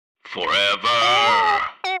Forever.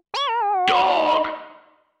 Dog.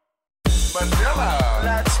 Manila.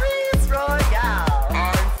 La Trees Royale.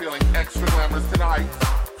 I'm feeling extra glamorous tonight.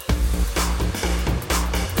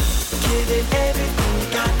 Giving everything you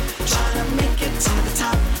got. Trying to make it to the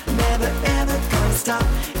top. Never ever gonna stop.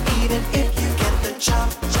 Even if you get the chop,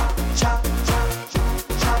 chop, chop, chop,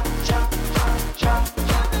 chop, chop, chop, chop.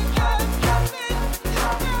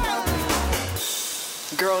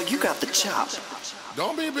 Girl, you got the chop.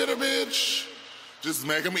 Don't be a bitter bitch. Just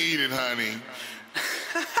make them eat it, honey.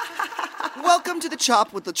 Welcome to the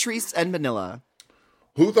Chop with Latrice and Manila.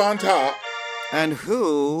 Who's on top? And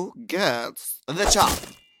who gets the chop?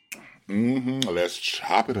 Let's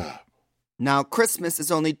chop it up. Now, Christmas is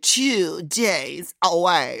only 2 days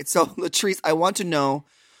away. So, Latrice, I want to know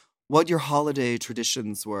what your holiday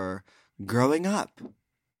traditions were growing up.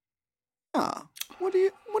 Yeah. What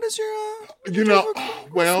is your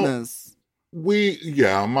Christmas?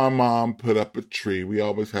 My mom put up a tree. We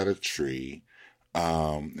always had a tree.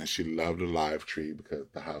 And she loved a live tree because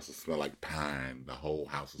the house would smell like pine. The whole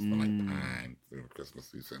house would smell like pine during Christmas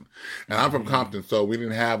season. And I'm from Compton, so we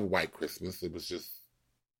didn't have a white Christmas. It was just,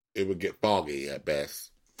 it would get foggy at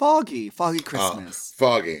best. Foggy Christmas.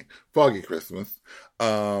 Foggy Christmas.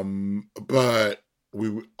 But we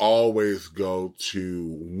would always go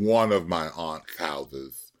to one of my aunt's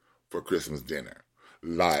houses for Christmas dinner.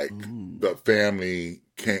 Like, the family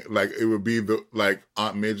came, like, it would be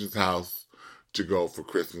Aunt Midge's house to go for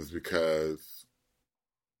Christmas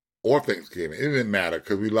or Thanksgiving. It didn't matter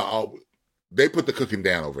because they put the cooking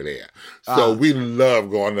down over there. So we love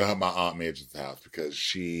going to my Aunt Midge's house because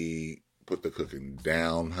she put the cooking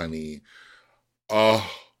down, honey.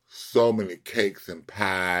 Oh, so many cakes and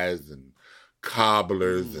pies and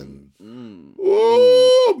cobblers and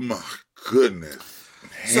oh my goodness.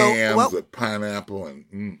 Hams with pineapple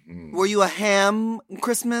and Were you a ham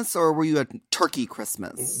Christmas or were you a turkey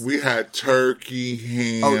Christmas? We had turkey,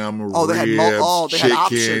 ham, ribs, they had chicken,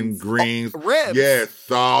 options. greens, Ribs. Yes,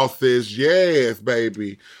 sausage, yes,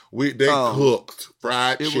 baby. They cooked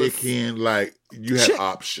fried chicken, like you had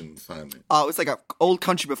options, honey. Oh, it's like an old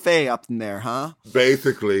country buffet up in there, huh?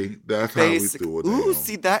 Basically, that's how we do it. Ooh,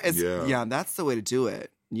 see, that is that's the way to do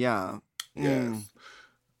it. Yeah. Yes.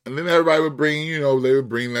 And then everybody would bring, they would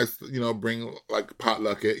bring bring like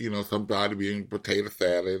potluck it, somebody bring potato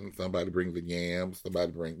salad and somebody bring the yams,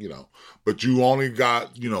 somebody bring, but you only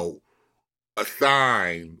got,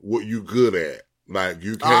 assign what you good at. Like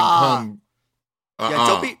you can't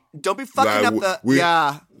come. Don't be fucking up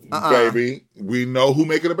Baby, we know who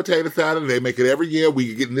making a potato salad. They make it every year.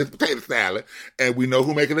 We getting this potato salad, and we know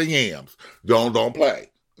who making the yams. Don't play.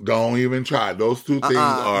 Don't even try. Those two things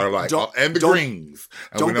are like, and the greens.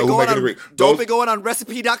 And we know who making the greens. Don't be going on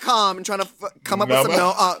recipe.com and trying to come up with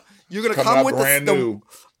some. You're going to come with brand new.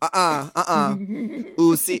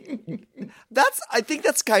 Ooh, see, I think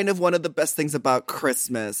that's kind of one of the best things about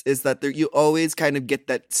Christmas is that you always kind of get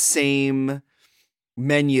that same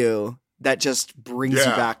menu that just brings you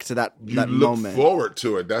back to that moment. You look forward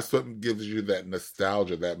to it. That's what gives you that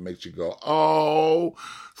nostalgia that makes you go, oh,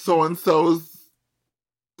 so-and-so's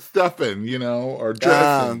stuffing, or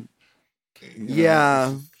dressing.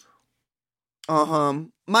 Yeah.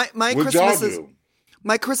 My Christmas is...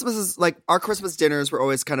 My Christmas is like, our Christmas dinners were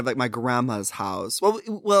always kind of like my grandma's house.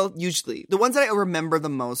 Well, usually. The ones that I remember the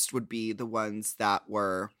most would be the ones that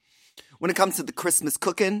were, when it comes to the Christmas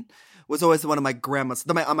cooking, was always the one of my grandma's,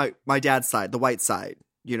 on my dad's side, the white side,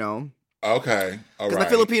 Okay, all right.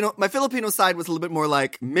 Because my Filipino side was a little bit more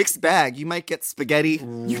like mixed bag. You might get spaghetti.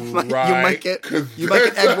 You might get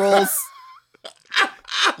egg rolls.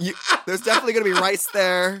 There's definitely going to be rice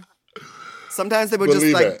there. Sometimes they would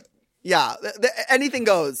Believe just it. Yeah, anything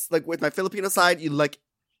goes. Like with my Filipino side,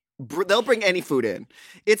 they'll bring any food in.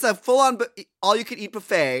 It's a full-on all-you-can-eat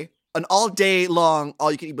buffet, an all-day long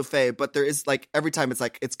all-you-can-eat buffet. But there is every time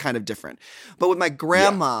it's kind of different. But with my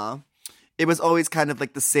grandma, it was always kind of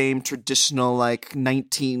like the same traditional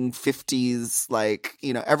 1950s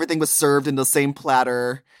everything was served in the same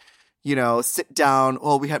platter. Sit down.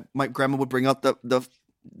 Oh, my grandma would bring out the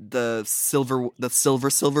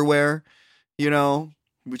silverware.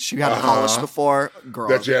 Which she had polished before. Girl.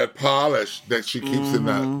 That you had polished, that she keeps in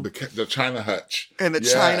the China hutch. And the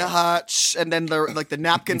China hutch, and then the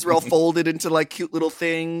napkins were all folded into cute little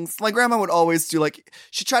things. My grandma would always do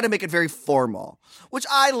she tried to make it very formal, which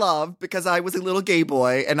I love because I was a little gay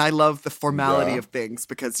boy, and I love the formality of things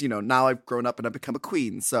because, now I've grown up and I've become a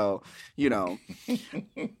queen, so,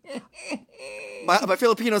 My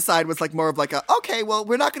Filipino side was more of okay, well,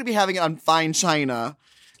 we're not going to be having it on fine china.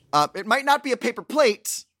 It might not be a paper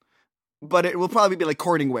plate, but it will probably be like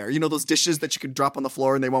Corningware. You know those dishes that you can drop on the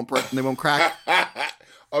floor and they won't break and they won't crack.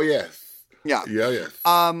 Oh yes. Yeah. Yeah. Yes.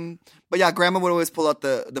 But yeah, Grandma would always pull out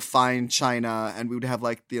the fine china, and we would have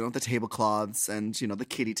like the tablecloths and the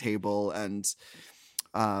kiddie table and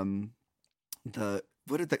the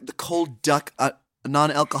cold duck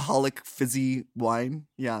non-alcoholic fizzy wine.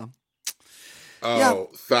 Yeah. Oh, yeah.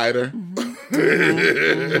 Cider.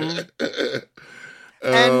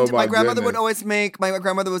 And my grandmother goodness. would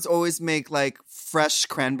always make like fresh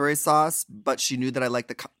cranberry sauce, but she knew that I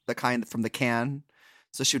liked the kind from the can,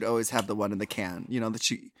 so she would always have the one in the can. That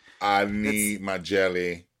she. I need my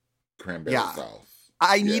jelly cranberry sauce.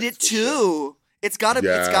 I need it too. Sure. It's gotta be.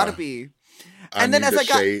 It's gotta be. And then as I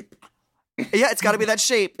got shape. Yeah, it's got to be that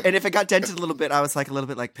shape. And if it got dented a little bit, I was like a little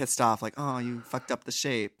bit like pissed off. Like, oh, you fucked up the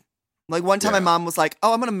shape. Like one time my mom was like,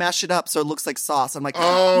 oh, I'm going to mash it up so it looks like sauce. I'm like,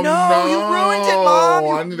 oh, no, you ruined it, Mom.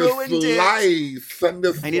 You I need ruined a slice.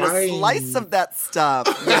 I need a slice of that stuff.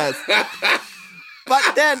 Yes.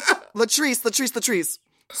 But then, Latrice.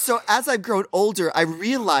 So as I've grown older, I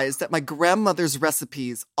realized that my grandmother's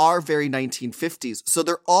recipes are very 1950s. So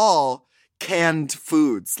they're all canned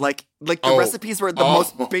foods. Like the recipes were the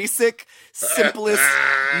most basic, simplest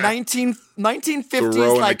 1950s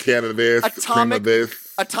Throw like in a can of this, cream of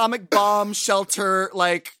this. Atomic bomb shelter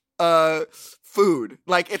food.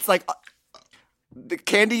 Like it's like the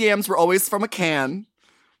candy yams were always from a can.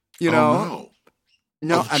 No,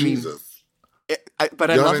 I mean, but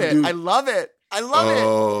I love it. I love it.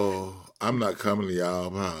 Oh, I'm not coming to y'all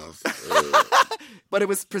house. But it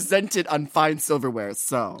was presented on fine silverware,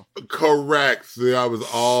 so. Correct. See, I was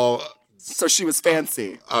all. So she was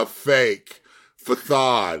fancy. A fake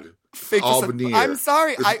facade. All veneer. I'm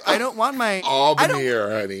sorry. I don't want my. All veneer,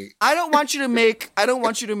 honey. I don't want you to make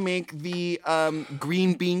the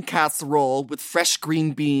green bean casserole with fresh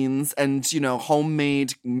green beans and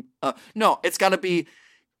homemade. No, it's got to be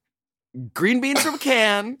green beans from a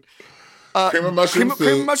can. Cream of mushroom soup.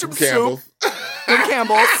 Cream of mushroom soup from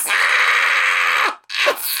Campbell's.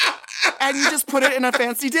 And you just put it in a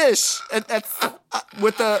fancy dish. And that's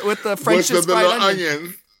with the French's with the fried little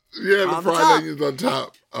onions. Yeah, the fried onions on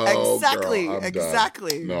top. Oh, exactly. Girl,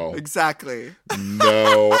 exactly. No. Exactly.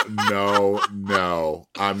 No.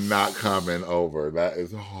 I'm not coming over. That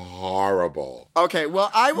is horrible. Okay, well,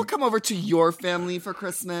 I will come over to your family for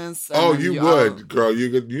Christmas. Oh, you would, girl.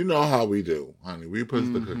 You know how we do, honey. We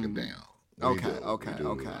put the cooking down. Okay.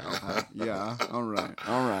 Yeah. All right.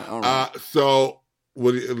 So,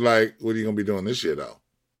 what are you gonna be doing this year, though?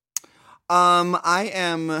 I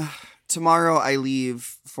am. Tomorrow I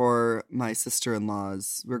leave for my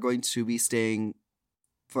sister-in-law's. We're going to be staying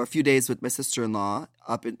for a few days with my sister-in-law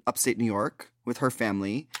up in upstate New York with her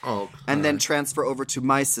family. Oh, okay. And then transfer over to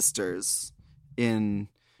my sister's in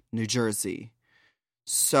New Jersey.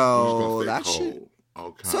 So that should.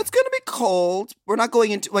 Okay. So it's going to be cold. We're not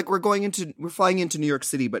going into we're flying into New York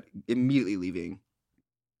City, but immediately leaving,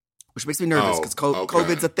 which makes me nervous because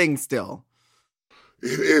COVID's a thing still.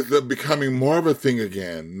 It is becoming more of a thing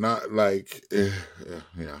again. Not like, yeah.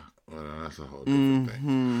 Well, that's a whole different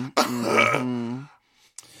thing. Mm-hmm.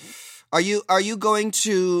 Are you going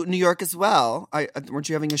to New York as well? Weren't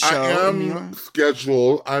you having a show in New York? I'm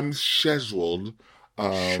scheduled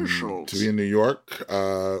to be in New York.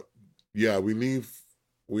 Yeah, we leave.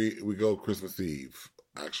 We go Christmas Eve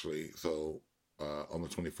actually. So on the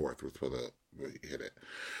 24th was we hit it.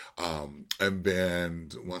 And then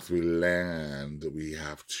once we land, we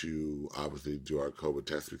have to obviously do our COVID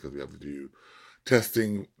test because we have to do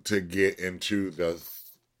testing to get into the,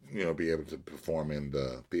 be able to perform in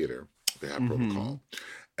the theater. They have protocol.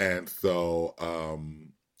 And so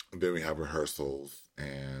then we have rehearsals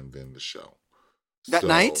and then the show. That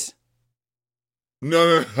night?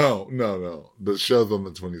 No. The show's on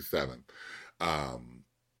the 27th.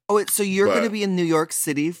 So you're going to be in New York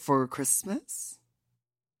City for Christmas?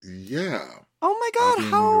 Yeah. Oh my God! New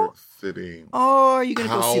York City. Oh, are you going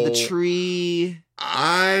to go see the tree?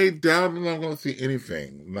 I doubt that I'm going to see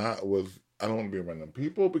anything. I don't want to be around them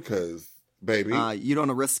people because, baby, you don't want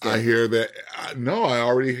to risk it. I hear that. I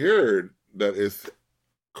already heard that it's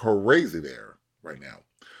crazy there right now.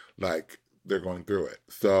 Like they're going through it.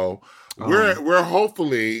 So we're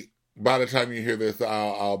hopefully. By the time you hear this,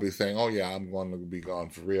 I'll be saying, "Oh yeah, I'm going to be gone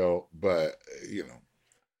for real." But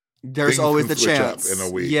there's always the chance in a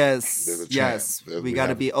week. Yes. We got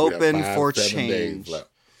to be open for change.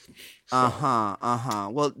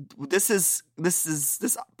 Well, this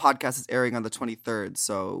podcast is airing on the 23rd,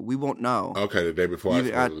 so we won't know. Okay, the day before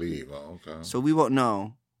I leave. Oh, okay. So we won't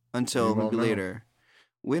know until maybe later.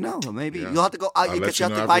 We know, maybe Yeah. you'll have to go. I'll You let get you you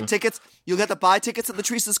have know to buy after- tickets. You'll get to buy tickets at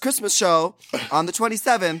Latrice's Christmas show on the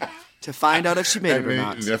 27th to find out if she made it And or then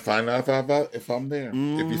not. you find out if I'm there. If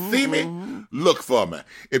you Mhm, see me, mhm. look for me.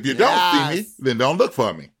 If you don't see me, Yes. then don't look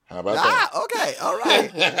for me. How about Okay, all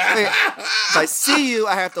right. Wait, if I see you,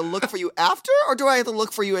 I have to look for you after, or do I have to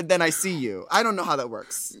look for you and then I see you? I don't know how that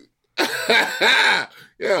works. that?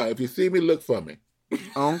 Yeah, if you see me, look for me.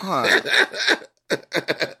 Okay.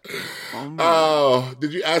 Oh,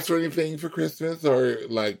 did you ask for anything for Christmas, or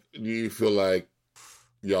like do you feel like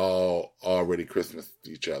y'all already Christmased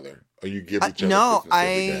each other, or you give each other no, Christmas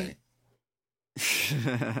every day?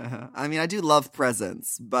 I mean, I do love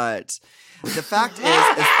presents, but the fact is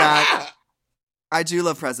that I do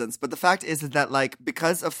love presents, but the fact is that like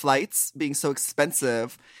because of flights being so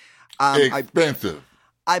expensive, Expensive.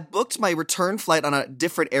 I booked my return flight on a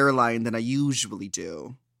different airline than I usually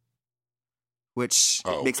do, which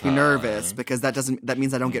makes me nervous because that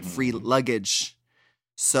means I don't get free luggage.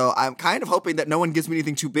 So I'm kind of hoping that no one gives me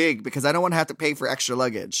anything too big because I don't want to have to pay for extra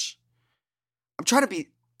luggage. I'm trying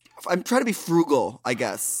to be frugal, I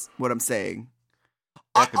guess, what I'm saying.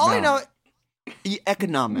 All I know,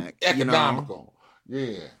 economic. Economical.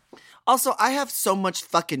 Yeah. Also, I have so much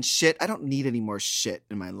fucking shit. I don't need any more shit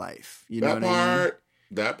in my life. You know what I mean?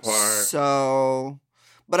 That part. So,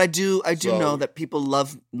 but I do know that people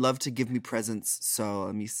love to give me presents. So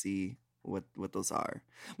let me see what those are.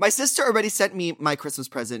 My sister already sent me my Christmas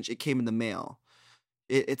present. It came in the mail.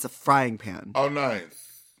 It's a frying pan. Oh, nice.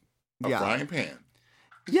 A Yeah. frying pan.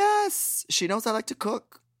 Yes, she knows I like to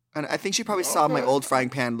cook, and I think she probably saw my old frying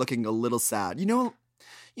pan looking a little sad. You know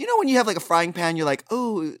when you have like a frying pan, you're like,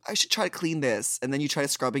 oh, I should try to clean this, and then you try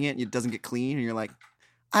scrubbing it and it doesn't get clean, and you're like,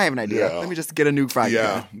 I have an idea. Yeah. Let me just get a new frying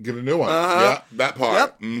pan. Yeah, get a new one. Uh-huh. Yeah, that part.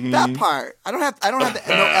 Yep, Mhm. that part. I don't have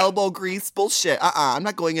no elbow grease bullshit. I'm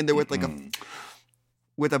not going in there with like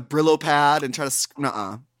with a Brillo pad and try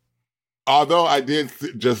to Although I did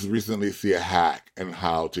just recently see a hack on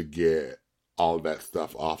how to get all that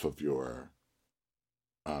stuff off of your.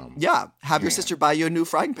 Yeah, have your sister buy you a new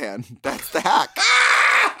frying pan. That's the hack.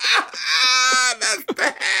 That's the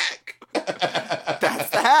hack. That's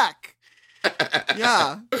the hack.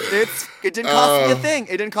 Yeah, it didn't cost me a thing.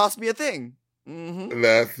 It didn't cost me a thing. Mm-hmm.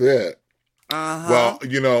 That's it. Uh-huh.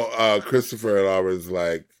 Well, Christopher and I was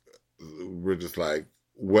like, we're just like,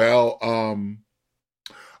 well,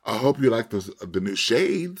 I hope you like the new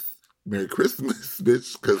shades. Merry Christmas,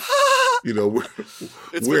 bitch, because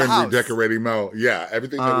we're in house. redecorating mode. Yeah,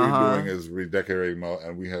 everything that we're doing is redecorating mode,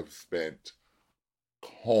 and we have spent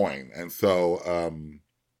coin, and so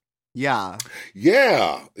Yeah,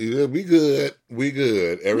 we good.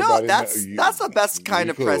 Everybody, that's the best kind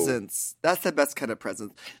of cool. presents. That's the best kind of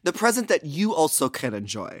present. The present that you also can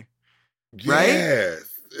enjoy. Right? Yes,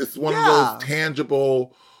 it's one of those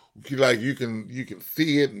tangible. You can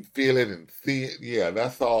see it and feel it and see it. Yeah,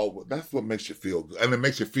 that's all. That's what makes you feel good, and it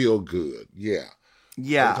makes you feel good. Yeah.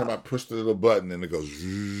 Yeah. Every time I push the little button and it goes,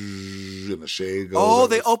 and the shade goes. Oh,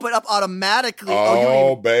 they open up automatically.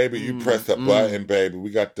 Oh, baby, you press a button, baby. We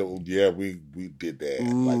got we did that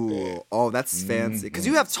like that. Oh, that's fancy. Because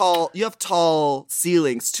you have tall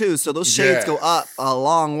ceilings too, so those shades go up a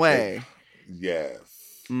long way. Yes.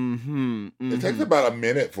 Mm-hmm. It takes about a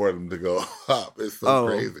minute for them to go up. It's so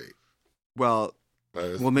crazy. Well,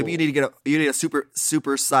 Cool. maybe you need to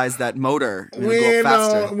super size that motor. And We go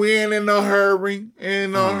faster. we ain't in no hurry.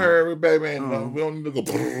 Ain't no hurry, baby. No, we don't need to go.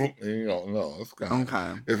 No, it's kind of,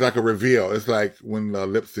 Okay. It's like a reveal. It's like when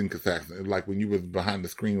lip sync assassin. It's like when you was behind the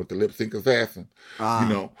screen with the lip sync assassin. And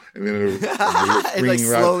then the It like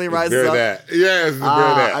slowly rises up. That. Yes, it's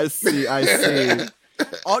very that. I see.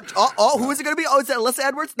 Who is it going to be? Oh, is that Alyssa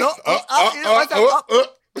Edwards? No.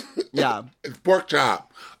 Yeah. It's pork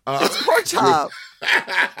chop. It's pork chop.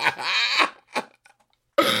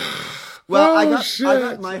 Well, I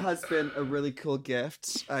got my husband a really cool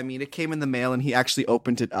gift. I mean, it came in the mail, and he actually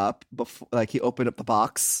opened it up before. Like he opened up the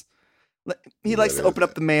box. He likes to open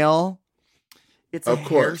up the mail. It's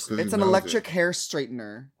it's an electric hair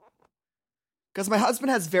straightener. Because my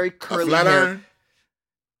husband has very curly flat hair.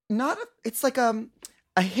 iron? It's like a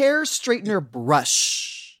hair straightener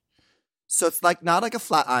brush. So it's like not like a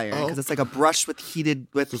flat iron because it's like a brush with heated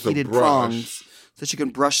prongs, so you can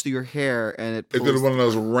brush through your hair and it. Is it one of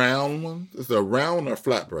those round ones? Is it a round or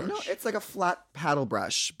flat brush? No, it's like a flat paddle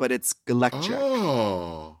brush, but it's electric.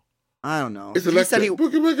 Oh, I don't know. it's electric.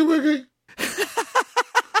 Boogie.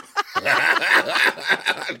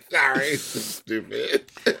 Sorry, stupid.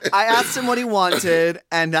 I asked him what he wanted,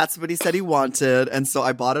 and that's what he said he wanted, and so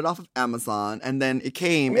I bought it off of Amazon, and then it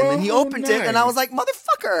came, and then he opened it, and I was like,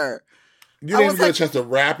 motherfucker. You didn't even get a chance to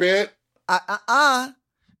wrap it?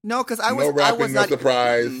 No, because I was No wrapping, was no not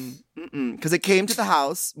surprise. Because it came to the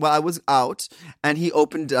house while I was out, and he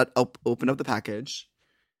opened up the package,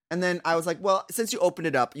 and then I was like, "Well, since you opened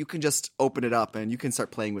it up, you can just open it up and you can start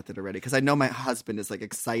playing with it already." Because I know my husband is like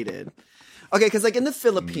excited. Okay, because like in the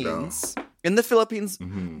Philippines,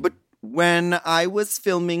 but when I was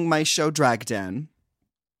filming my show Drag Den.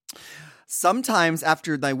 Sometimes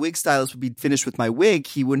after my wig stylist would be finished with my wig,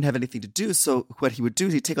 he wouldn't have anything to do. So what he would do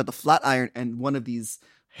is he'd take out the flat iron and one of these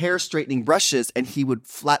hair straightening brushes, and he would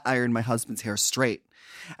flat iron my husband's hair straight.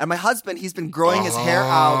 And my husband, he's been growing his hair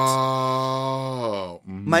out.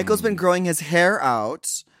 Michael's been growing his hair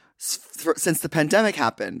out since the pandemic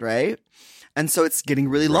happened, right? And so it's getting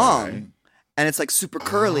really long. And it's like super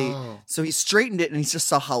curly. So he straightened it and he just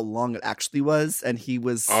saw how long it actually was. And he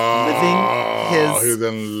was living his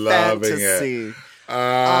fantasy.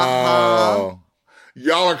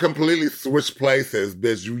 Y'all are completely switched places,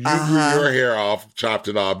 bitch. You grew your hair off, chopped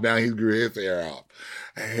it off. Now he grew his hair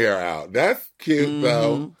out. That's cute,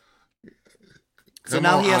 though. So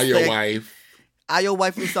now he has your wife. Ayo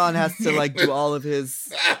wife Lusan has to like do all of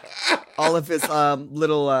his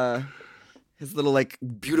little like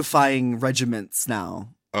beautifying regiments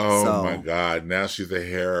now. Oh my God. Now she's a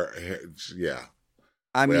hair yeah.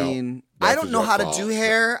 I mean, I don't know how to do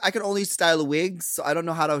hair. I can only style wigs, so I don't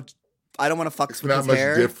know how to. I don't want to fuck with his hair. It's not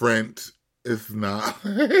much different. It's not.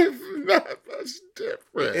 It's not much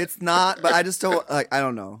different. It's not, but I just don't like. I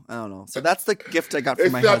don't know. So that's the gift I got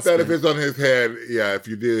from my husband. It's not that if it's on his head, yeah. If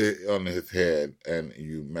you do it on his head and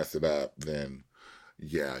you mess it up, then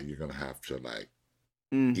yeah, you're gonna have to like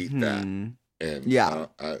eat that. And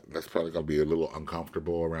that's probably gonna be a little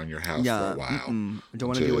uncomfortable around your house for a while. I don't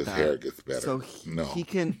want to deal with that. His hair gets better. So he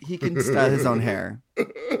can style his own hair.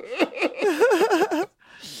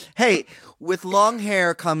 Hey, with long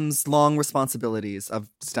hair comes long responsibilities of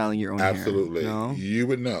styling your own hair. Absolutely. No? You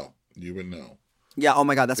would know. Yeah. Oh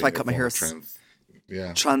my God. That's why I cut my hair.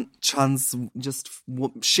 Yeah. Trans just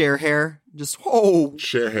share hair.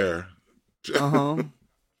 Share hair.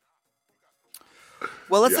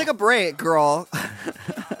 Well, let's take a break, girl.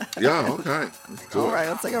 Yeah, okay. All right,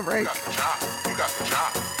 let's take a break. You got the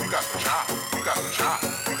chop.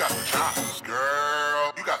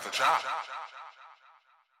 Girl, you got the chop.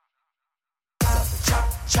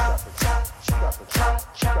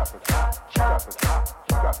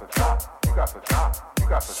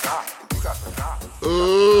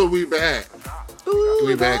 Ooh, we back.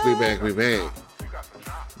 We back.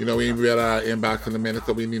 You know, we ain't read our inbox in a minute,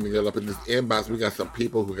 so we need to get up in this inbox. We got some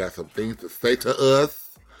people who got some things to say to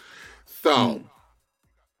us. So,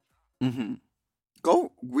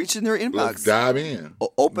 go reach in their inbox. Let's dive in.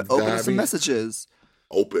 Open some messages.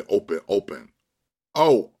 Open.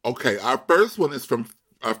 Oh, okay. Our first one is from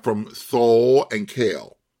Soul and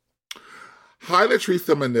Kale. Hi,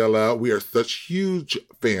 Latrice Manila. We are such huge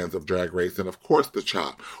fans of Drag Race and, of course, The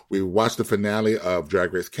Chop. We watched the finale of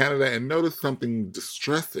Drag Race Canada and noticed something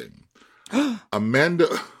distressing. Amanda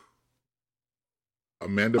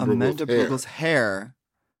Bruegel's hair.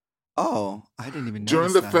 Oh, I didn't even notice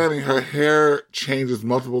During the that. finale, her hair changes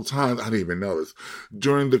multiple times. I didn't even notice.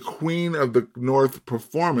 During the Queen of the North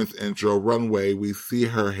performance intro runway, we see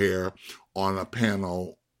her hair on a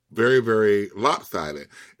panel very, very lopsided.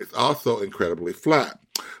 It's also incredibly flat.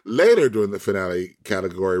 Later during the finale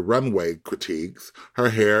category runway critiques, her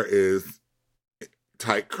hair is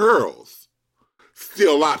tight curls.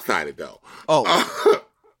 Still lopsided though. Oh.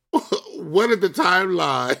 What is the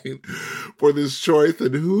timeline for this choice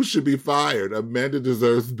and who should be fired? Amanda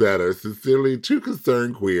deserves better. Sincerely, two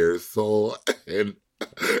concerned queers, Soul and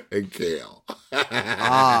Kale.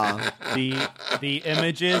 The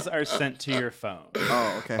images are sent to your phone.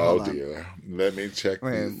 Oh, okay. Oh dear. Let me check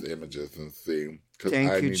these images and see.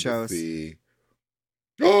 Thank you, Chose. See.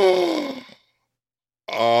 Oh,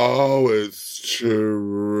 it's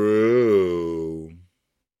true.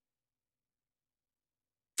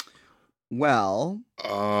 Well.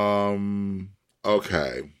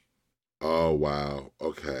 Okay. Oh wow.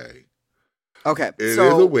 Okay. Okay. It is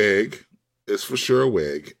a wig. It's for sure a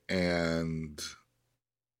wig, and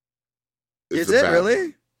is it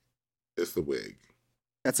really? It's the wig.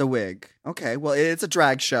 That's a wig. Okay. Well, it's a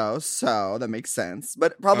drag show, so that makes sense.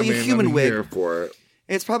 But probably a human wig. Here for it.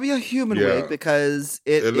 It's probably a human wig because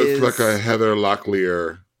it looks like a Heather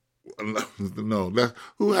Locklear. No,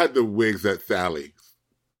 who had the wigs at Sally's?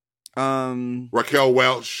 Raquel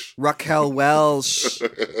Welch.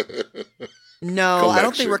 No, collection. I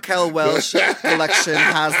don't think Raquel Welch collection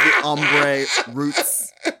has the ombre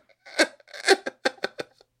roots.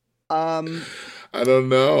 I don't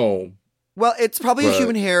know. Well, it's probably a But-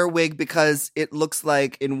 human hair wig because it looks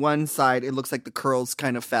like in one side, it looks like the curls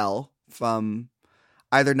kind of fell from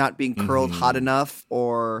either not being curled hot enough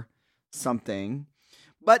or something.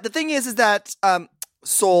 But the thing is that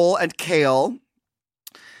Soul and Kale.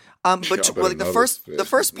 But Y'all well, better like the know first this the shit.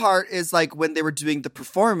 first part is like when they were doing the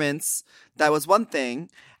performance, that was one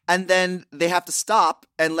thing, and then they have to stop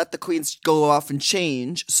and let the queens go off and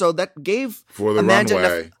change. So that gave For the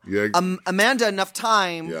Amanda runway. Amanda enough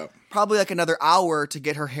time, Yep. probably like another hour to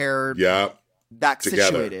get her hair Yep. back Together.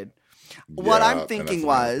 situated. What Yeah, I'm and thinking that's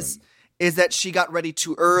what was happened. is that she got ready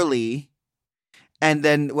too early, and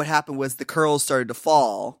then what happened was the curls started to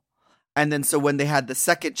fall, and then so when they had the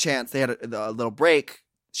second chance, they had a little break.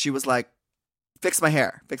 She was like, fix my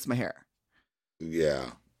hair.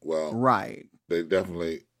 Yeah. Well, Right. they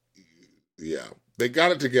definitely, yeah. They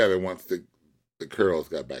got it together once the curls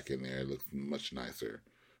got back in there. It looks much nicer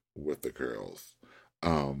with the curls.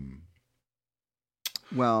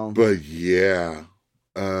 Well, But yeah,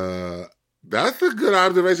 that's a good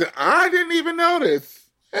observation. I didn't even notice.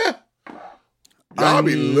 Y'all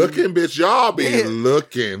be mean, looking, bitch. Y'all be yeah.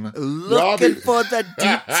 looking. looking for the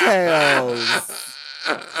details.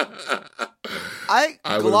 I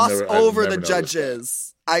would've gloss I'd over never the noticed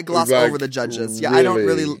judges. I gloss Like, over the judges. Yeah, I don't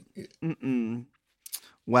really. Mm-mm.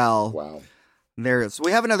 Well, Wow. there is.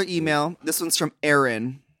 We have another email. This one's from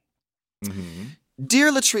Aaron. Mm-hmm.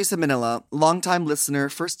 Dear Latrice Manila, longtime listener,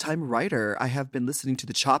 first-time writer, I have been listening to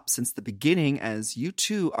The Chop since the beginning, as you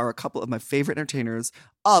two are a couple of my favorite entertainers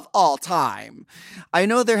of all time. I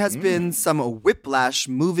know there has been some whiplash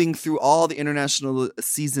moving through all the international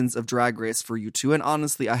seasons of Drag Race for you two, and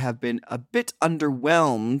honestly, I have been a bit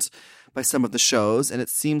underwhelmed by some of the shows, and it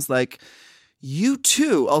seems like you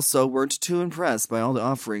two also weren't too impressed by all the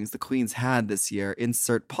offerings the queens had this year.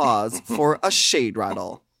 Insert pause for a shade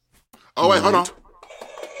rattle. Oh, wait, hold on.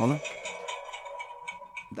 Hold on.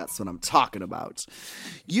 That's what I'm talking about.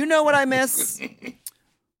 You know what I miss?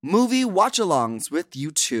 Movie watch-alongs with you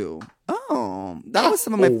two. Oh, that was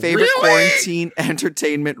some of my favorite really? quarantine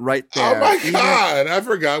entertainment right there. Oh, my God. I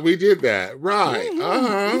forgot we did that. Right.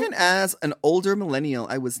 Uh-huh. Even as an older millennial,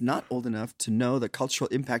 I was not old enough to know the cultural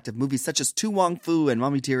impact of movies such as Tu Wong Fu and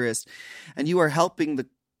Mommy Dearest, and you are helping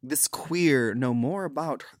this queer know more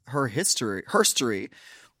about her history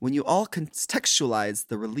when you all contextualize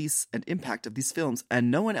the release and impact of these films, and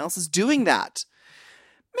no one else is doing that.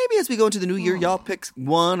 Maybe as we go into the new year, y'all pick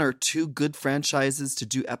one or two good franchises to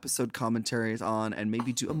do episode commentaries on, and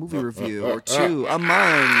maybe do a movie review or two a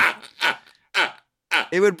month.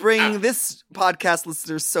 It would bring this podcast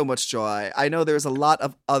listeners so much joy. I know there's a lot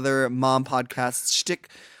of other mom podcasts shtick,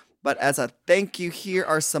 but as a thank you, here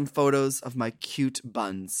are some photos of my cute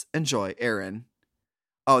buns. Enjoy, Aaron.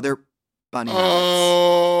 Oh, they're bunny rabbits.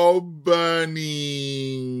 Oh,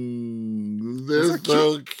 bunnies. They're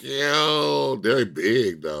so cute. They're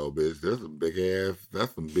big, though, bitch.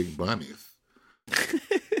 That's some big bunnies.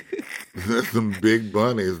 That's some big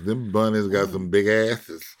bunnies. Them bunnies got some big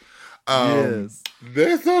asses. Yes.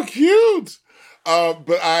 They're so cute.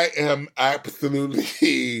 But I am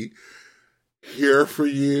absolutely here for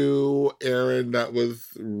you, Aaron. That was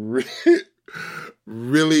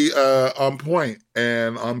really on point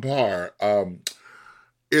and on par.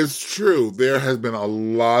 It's true. There has been a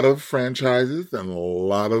lot of franchises and a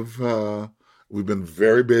lot of we've been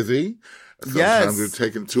very busy. Sometimes we're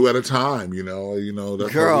taking two at a time, you know,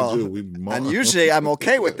 that's what we do. And usually I'm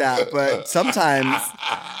okay with that, but sometimes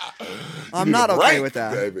I'm not okay with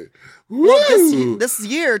that. Baby. Well, this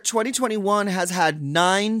year, 2021, has had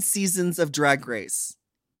 9 seasons of Drag Race.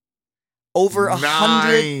 Over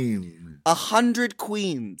 100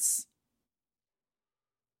 queens.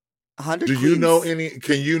 100 Do queens. you know any?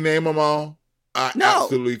 Can you name them all? I No.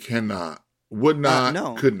 absolutely cannot. Would not.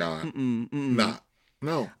 No. Could not. Mm-mm. Not.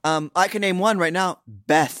 No. I can name one right now.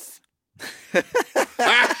 Beth.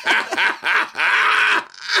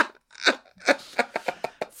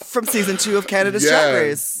 From season 2 of Canada's Drag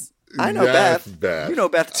Race. I know Yes, Beth. You know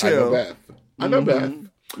Beth too. I know Beth. I know Beth.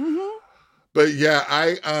 Mm-hmm. But yeah,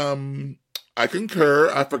 I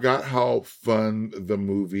concur. I forgot how fun the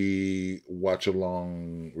movie watch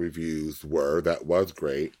along reviews were. That was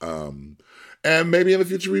great. And maybe in the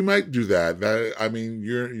future we might do that. I mean,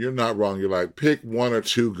 you're not wrong. You're like, pick one or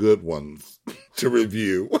two good ones to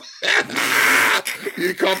review.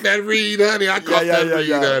 You caught that read, honey. I caught that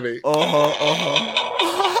read, honey.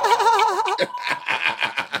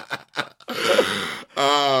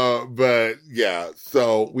 But yeah,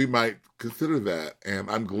 so we might consider that. And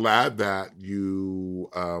I'm glad that you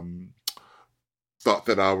thought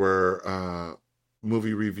that our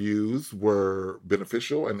movie reviews were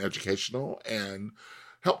beneficial and educational and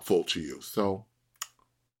helpful to you. So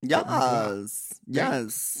Yes.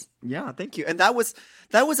 Yes. Yeah, thank you. And that was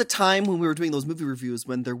a time when we were doing those movie reviews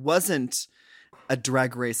when there wasn't a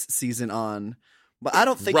Drag Race season on. But I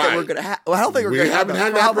don't think that we're gonna have. Well, I don't think we're gonna have haven't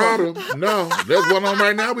had that problem. No, there's one on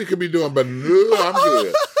right now we could be doing, but no, I'm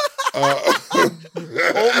good.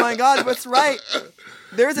 Oh my God, that's right.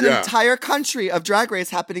 There's an entire country of Drag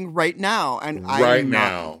Race happening right now, and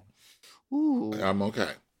now. Ooh, I'm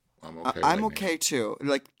okay. I'm okay too.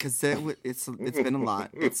 Like, because it's been a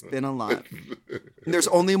lot. It's been a lot. There's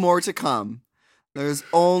only more to come. There's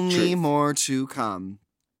only more to come.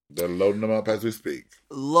 They're loading them up as we speak.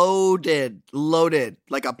 Loaded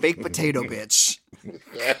like a baked potato, bitch.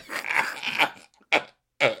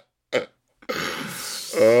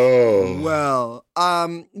 Oh. Well,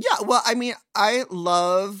 yeah. Well, I mean, I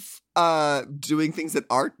love doing things that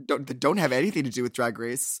don't have anything to do with Drag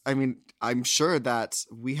Race. I mean, I'm sure that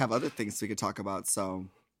we have other things we could talk about, so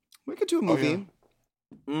we could do a movie.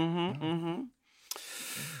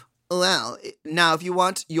 Well, now, if you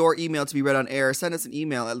want your email to be read on air, send us an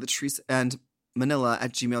email at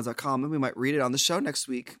latriceandmanila@gmail.com, and we might read it on the show next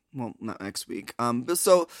week. Well, not next week.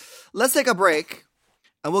 So let's take a break,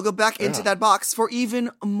 and we'll go back into that box for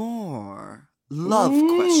even more love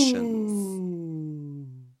questions.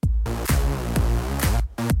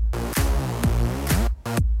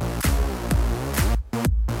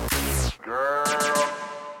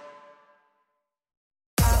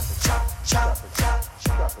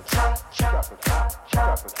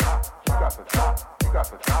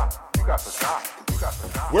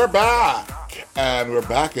 We're back, and we're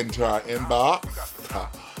back into our inbox.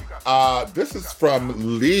 This is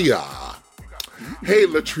from Leah. Hey,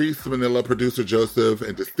 Latrice, Manila, producer Joseph,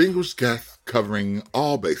 and distinguished guests covering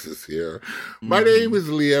all bases here. My name is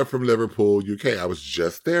Leah from Liverpool, UK. I was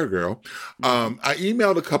just there, girl. I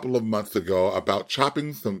emailed a couple of months ago about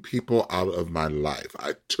chopping some people out of my life.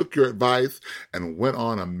 I took your advice and went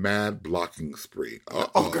on a mad blocking spree.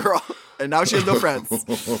 Oh, girl. And now she has no friends.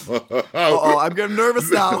 Uh-oh, I'm getting nervous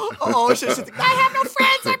now. Oh, she's like, I have no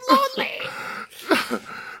friends. I'm lonely.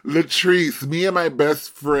 Latrice, me and my best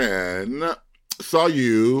friend saw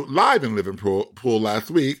you live in Liverpool last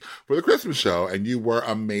week for the Christmas show, and you were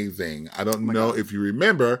amazing. I don't know if you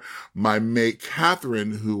remember my mate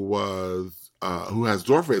Catherine, who has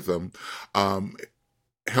dwarfism,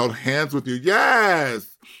 held hands with you.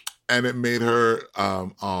 Yes, and it made her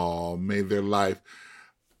made their life.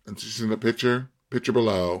 And she's in the picture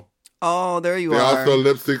below. Oh, there you are. They also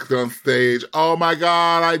lip synced on stage. Oh my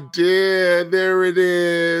God, I did. There it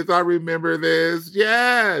is. I remember this.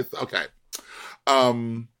 Yes. Okay.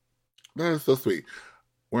 That is so sweet.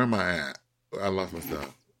 Where am I at? I lost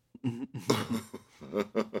myself.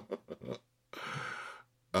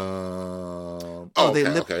 Okay,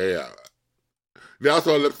 yeah. They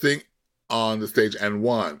also lip sync on the stage and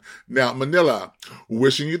won. Now, Manila,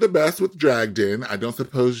 wishing you the best with Dragged In. I don't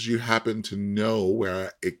suppose you happen to know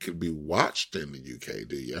where it can be watched in the UK,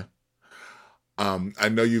 do you? I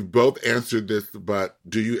know you've both answered this, but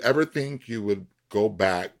do you ever think you would go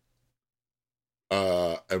back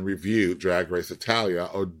and review Drag Race Italia,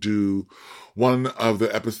 or do one of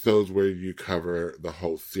the episodes where you cover the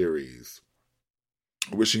whole series?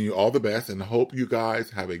 Wishing you all the best and hope you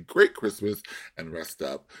guys have a great Christmas and rest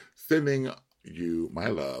up. Sending you my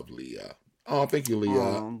love, Leah. Oh, thank you,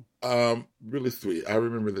 Leah. Really sweet. I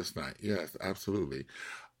remember this night. Yes, absolutely.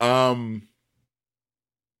 Well,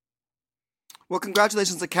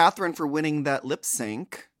 congratulations to Catherine for winning that lip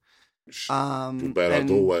sync. You better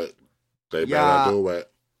do it. They better do it.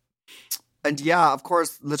 And yeah, of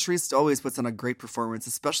course, Latrice always puts on a great performance,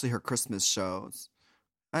 especially her Christmas shows.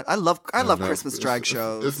 I love Christmas drag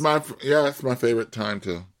shows. It's my favorite time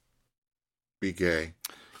to be gay.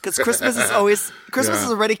 Because Christmas is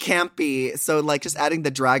already campy, so like just adding the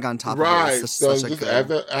drag on top of it is such a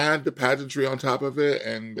good. Add the pageantry on top of it,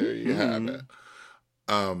 and there you have it.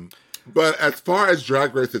 But as far as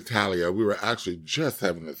Drag Race Italia, we were actually just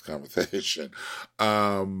having this conversation.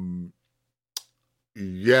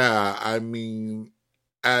 Yeah, I mean,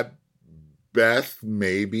 at best,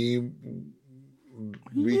 maybe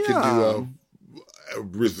we could do a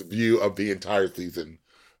review of the entire season,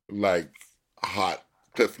 like hot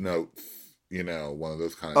Cliff Notes, one of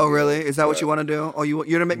those kind of Oh, really? Is that what you want to do? Oh, you're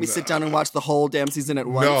going to make me sit down and watch the whole damn season at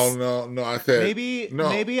once? No. I said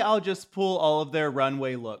maybe I'll just pull all of their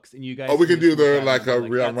runway looks, and you guys. Oh, we can do their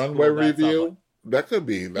runway review. That could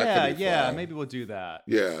be. That could be fun. Maybe we'll do that.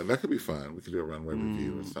 Yeah, that could be fun. We could do a runway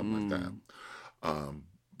review or something like that.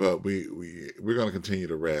 but we're gonna continue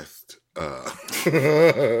to rest. 'Cause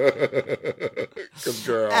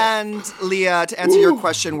girl. And Leah, to answer your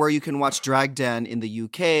question, where you can watch Drag Den in the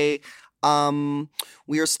UK,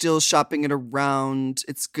 we are still shopping it around.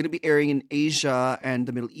 It's going to be airing in Asia and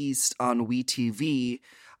the Middle East on WeTV,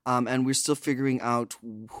 and we're still figuring out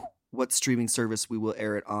what streaming service we will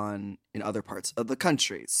air it on in other parts of the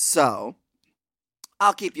country. So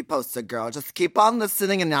I'll keep you posted, girl. Just keep on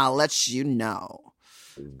listening, and I'll let you know.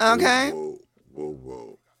 Okay.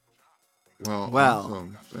 Whoa. Well,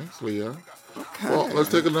 awesome. Thanks, Leah. Okay. Well, let's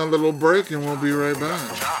take another little break, and we'll be right back.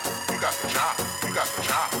 You got the chop. You got the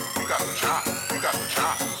chop. You got the chop. You got the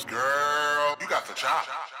chop. Girl, you got the chop.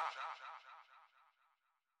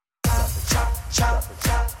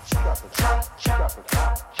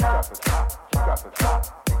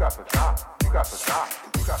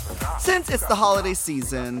 Since it's the holiday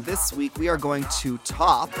season, this week we are going to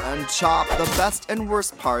top and chop the best and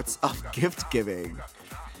worst parts of gift giving.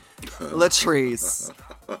 Latrice,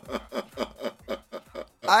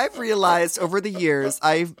 I've realized over the years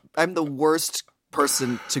I'm the worst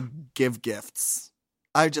person to give gifts.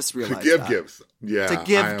 I just realized To give that. gifts. Yeah. To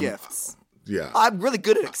give gifts. Yeah. I'm really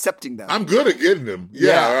good at accepting them. I'm good at getting them.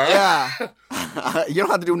 Yeah. Yeah. You don't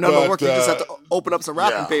have to do none of the work. You just have to open up some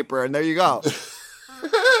wrapping paper, and there you go.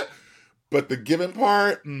 But the giving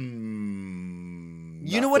part,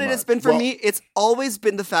 You know what it has been for me? It's always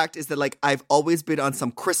been the fact is that, like, I've always been on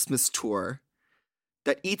some Christmas tour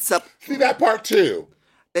that eats up. See that part too.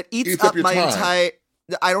 That eats up up your my time. entire.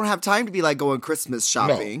 I don't have time to be like going Christmas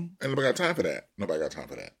shopping. No, and nobody got time for that. Nobody got time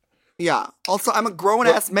for that. Yeah. Also, I'm a grown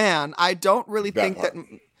ass man. I don't really think part.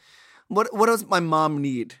 that. What does my mom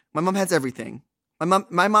need? My mom has everything.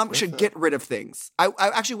 My mom should get rid of things. I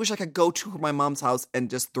actually wish I could go to my mom's house and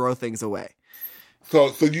just throw things away. So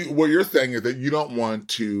what you're saying is that you don't want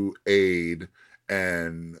to aid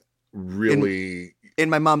and really In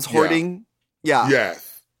my mom's hoarding. Yeah.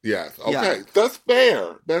 Yes. Okay. Yeah.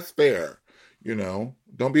 That's fair. You know,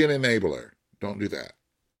 don't be an enabler. Don't do that.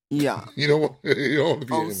 Yeah. You don't want to be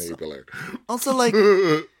an enabler. Also, like,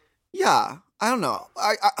 yeah, I don't know.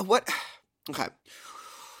 What? Okay.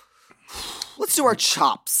 Let's do our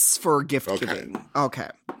chops for gift giving. Okay.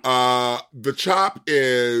 The chop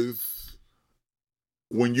is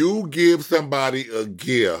when you give somebody a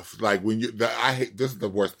gift, like when this is the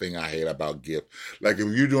worst thing I hate about gift. Like if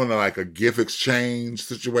you're doing like a gift exchange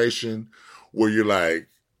situation where you're like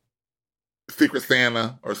Secret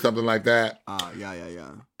Santa or something like that.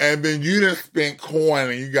 Yeah. And then you done spent coin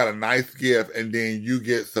and you got a nice gift and then you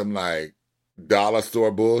get some like dollar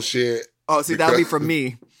store bullshit. Oh, see, that'd be for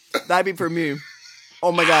me. That'd be for me.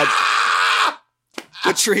 Oh my God.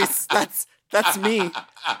 Latrice, that's me.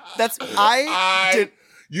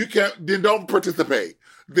 Then don't participate.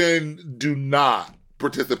 Then do not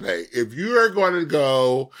participate. If you are going to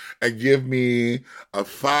go and give me a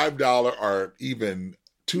 $5 or even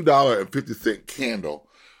 $2.50 candle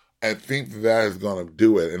and think that is going to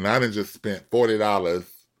do it, and I done just spent $40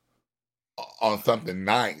 on something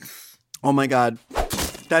nice. Oh my God.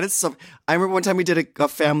 That is so. I remember one time we did a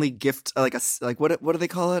family gift, like what do they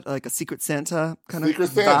call it? Like a Secret Santa kind of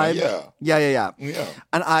vibe. Yeah.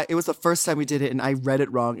 And it was the first time we did it, and I read it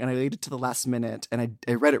wrong, and I waited to the last minute, and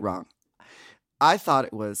I read it wrong. I thought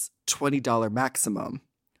it was $20 maximum,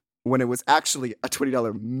 when it was actually a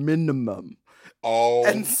 $20 minimum. Oh,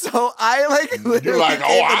 and so I literally you're like, gave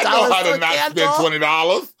I know how to not spend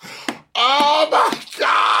 $20. Oh my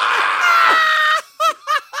God.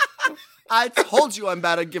 I told you I'm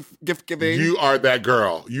bad at gift giving. You are that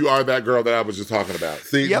girl. You are that girl that I was just talking about.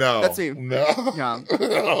 See, yep, no. that's you. No. Yeah.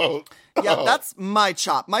 No. Yeah, that's my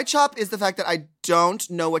chop. My chop is the fact that I don't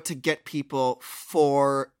know what to get people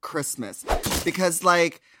for Christmas. Because,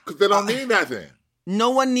 like... Because they don't need nothing.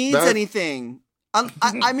 No one needs anything.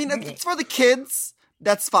 I mean, if it's for the kids,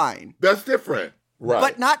 that's fine. That's different. Right.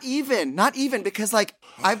 But not even, because, like,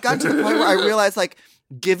 I've gotten to the point where I realize, like,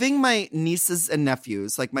 giving my nieces and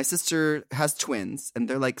nephews, like my sister has twins, and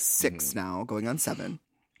they're like 6 now, going on 7.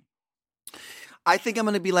 I think I'm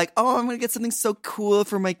going to be like, oh, I'm going to get something so cool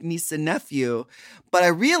for my niece and nephew. But I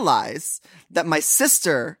realize that my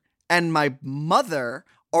sister and my mother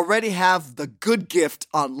already have the good gift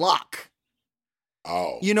on lock.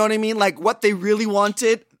 Oh. You know what I mean? Like what they really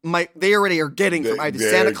wanted, they already are getting from either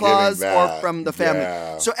Santa Claus or from the family.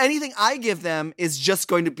 Yeah. So anything I give them is just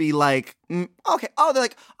going to be like, okay. Oh, they're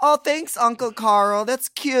like, oh, thanks, Uncle Carl. That's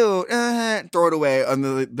cute. Throw it away. And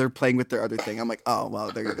they're playing with their other thing. I'm like, oh,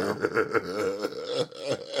 well, there you go.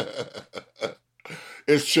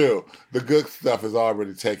 It's true. The good stuff is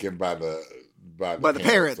already taken by the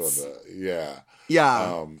parents. Yeah.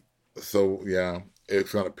 Yeah. So yeah,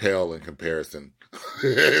 it's gonna pale in comparison.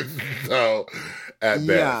 So at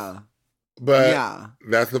best. But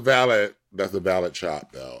that's a valid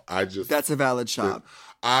chop though. That's a valid chop.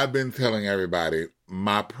 I've been telling everybody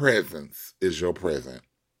my presence is your present.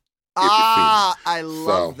 I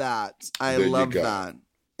love that. I love that.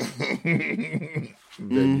 There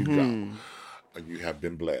you go. You have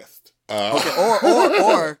been blessed. Okay,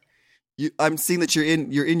 or I'm seeing that you're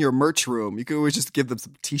in your merch room. You can always just give them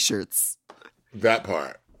some t-shirts. That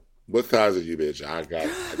part. What size are you, bitch? I got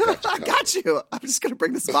you. I got you. I'm just gonna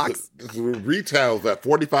bring this box. This retails at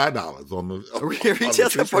 $45 on the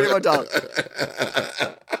retails at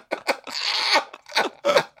 $41.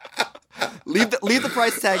 Leave the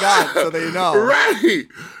price tag on so they know.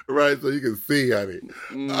 Right, so you can see, honey.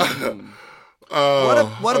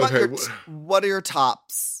 What are your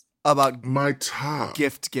tops about my top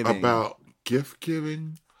gift giving? About gift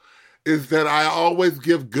giving is that I always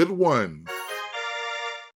give good ones.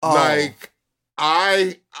 Oh. Like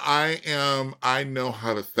I know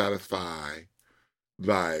how to satisfy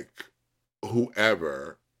like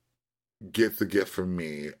whoever gets a gift from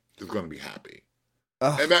me is going to be happy.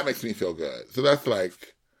 And that makes me feel good. So that's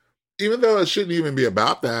like, even though it shouldn't even be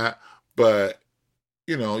about that, but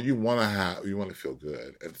you know, you want to feel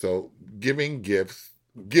good. And so giving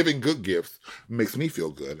good gifts makes me feel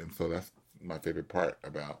good. And so that's my favorite part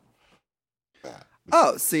about that.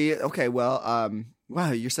 Oh, see, okay, well,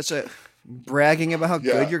 wow, you're such a bragging about how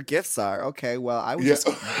good your gifts are. Okay, well, I was just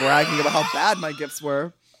bragging about how bad my gifts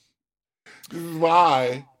were. This is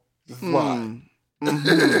why.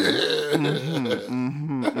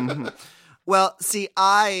 Well, see,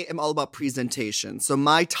 I am all about presentation. So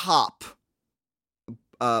my top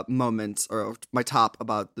moment, or my top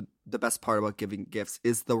about the best part about giving gifts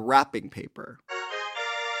is the wrapping paper.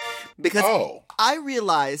 Because I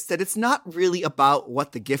realized that it's not really about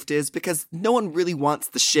what the gift is, because no one really wants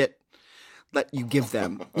the shit that you give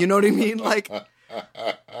them. You know what I mean? Like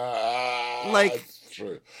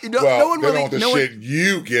true. No one really. They don't want the shit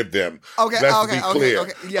you give them. Okay. Let's be clear.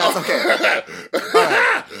 Okay. Yes. Okay.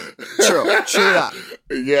 All right. True that.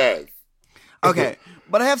 Yes. Okay.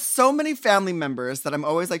 But I have so many family members that I'm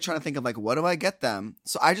always like trying to think of like, what do I get them?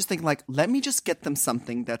 So I just think like, let me just get them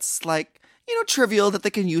something that's like, you know, trivial that they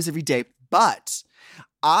can use every day. But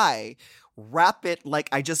I wrap it like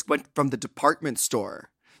I just went from the department store.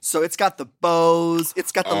 So it's got the bows,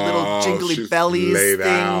 it's got the little jingly bellies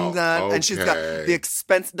thing, and she's got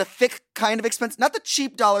the thick kind of expense, not the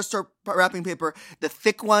cheap dollar store wrapping paper, the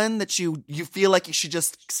thick one that you feel like you should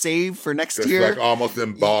just save for next year. It's like almost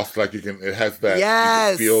embossed, like it has that.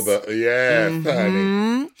 Yes, you can feel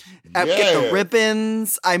honey. I get the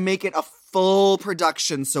ribbons. I make it a full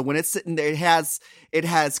production, so when it's sitting there, it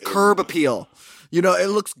has curb appeal. You know, it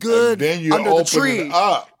looks good. And then you under open the tree. It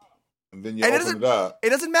up. And then you open it up. It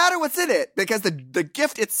doesn't matter what's in it, because the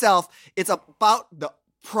gift itself, it's about the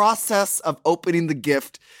process of opening the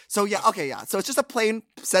gift. So So it's just a plain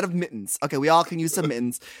set of mittens. Okay, we all can use some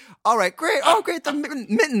mittens. All right, great. Oh, great, the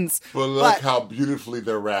mittens. But look how beautifully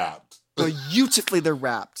they're wrapped. Beautifully they're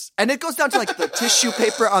wrapped. And it goes down to like the tissue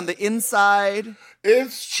paper on the inside.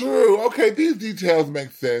 It's true. Okay, these details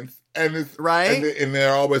make sense. And it's right, and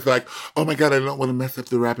they're always like, "Oh my god, I don't want to mess up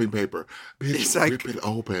the wrapping paper. Bitch, like, rip it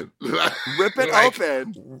open. Rip it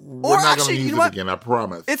open. We're not going to use it again. I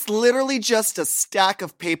promise." It's literally just a stack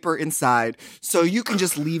of paper inside, so you can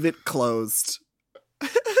just leave it closed.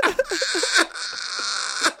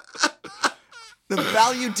 The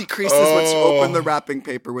value decreases once you open the wrapping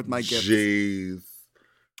paper with my gift. Jeez,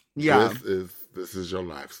 yeah, this is your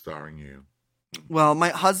life starring you. Well,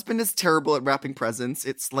 my husband is terrible at wrapping presents.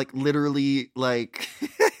 It's like literally like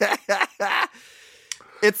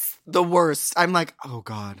it's the worst. I'm like, oh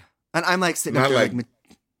God. And I'm like sitting there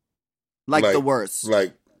like the worst.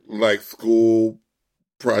 Like school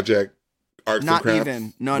project arts not and crafts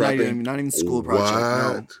even. No, wrapping? not even school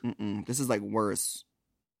project. What? No. This is like worse.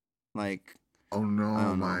 Like, oh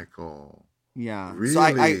no, Michael. Yeah.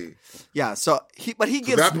 Really? So he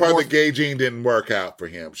gives that part of the gauging didn't work out for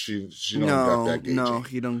him. She don't got that gauging. No,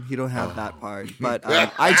 he don't have that part. But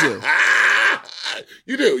I do.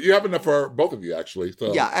 You do. You have enough for both of you, actually.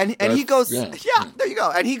 So yeah, and he goes. Yeah, there you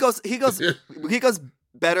go. And he goes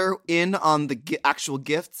better in on the actual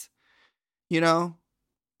gifts. You know.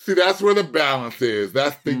 See, that's where the balance is.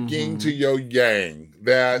 That's the yin to your yang.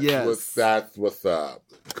 That's what's up.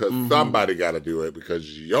 Because somebody got to do it.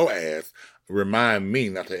 Because your ass remind me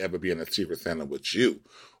not to ever be in a Secret Santa with you.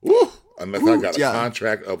 Woo! Unless I got a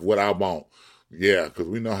contract of what I want. Yeah, because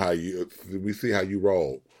we know we see how you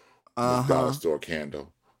roll. Dollar store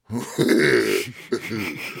candle.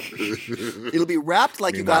 It'll be wrapped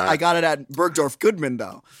like I got it at Bergdorf Goodman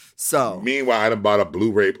though. So meanwhile, I done bought a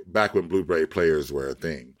Blu-ray back when Blu-ray players were a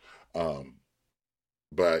thing.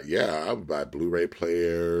 But yeah, I would buy Blu-ray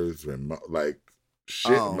players and like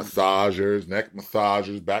massagers, neck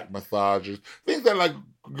massagers, back massagers, things that like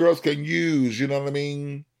girls can use. You know what I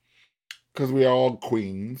mean? Because we are all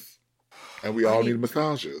queens, and we all need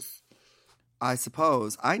massages. I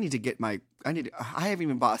suppose I need to get I haven't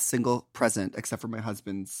even bought a single present except for my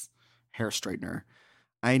husband's hair straightener.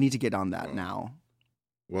 I need to get on that now.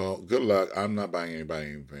 Well, good luck. I'm not buying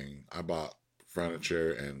anybody anything. I bought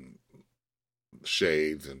furniture and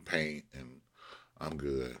shades and paint, and I'm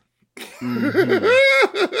good. Mm-hmm.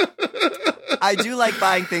 I do like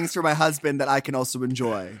buying things for my husband that I can also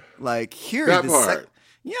enjoy. Like here's that this part.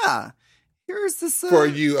 Here's this for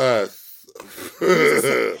you us.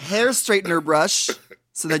 Hair straightener brush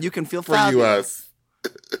so that you can feel fabulous.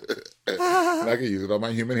 For you us. I can use it on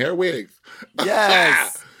my human hair wigs.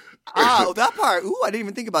 Yes. Oh, that part. Ooh, I didn't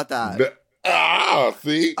even think about that.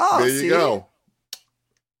 See? There you go.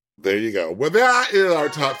 There you go. Well, that is our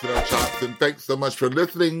Tops and our Chops, and thanks so much for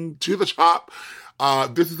listening to The Chop.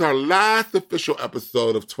 This is our last official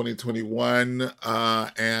episode of 2021,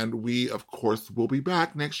 and we, of course, will be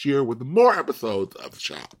back next year with more episodes of The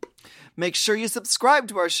Chop. Make sure you subscribe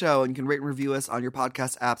to our show and you can rate and review us on your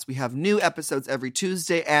podcast apps. We have new episodes every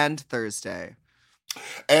Tuesday and Thursday.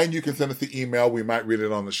 And you can send us the email. We might read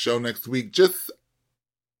it on the show next week. Just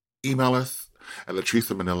email us at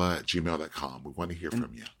latricemanila@gmail.com. We want to hear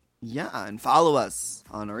from you. Yeah, and follow us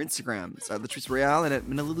on our Instagrams at Latrice Royale and at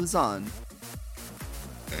Manila Luzon.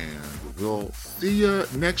 And we'll see you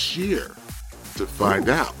next year to find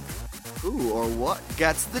out who or what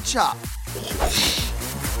gets the chop.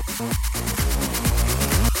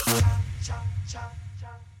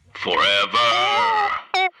 Forever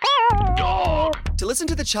Dog. To listen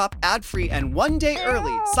to The Chop ad-free and one day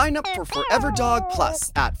early, sign up for Forever Dog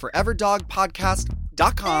Plus at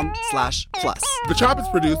foreverdogpodcast.com/plus. The Chop is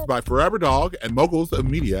produced by Forever Dog and Moguls of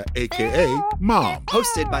Media, a.k.a. Mom.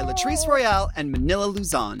 Hosted by Latrice Royale and Manila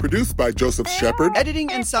Luzon. Produced by Joseph Shepard.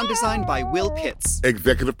 Editing and sound design by Will Pitts.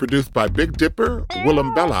 Executive produced by Big Dipper,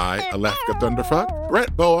 Willem Belli, Alaska Thunderfuck,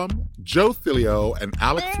 Brett Boehm, Joe Cilio, and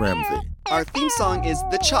Alex Ramsey. Our theme song is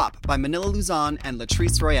The Chop by Manila Luzon and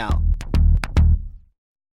Latrice Royale.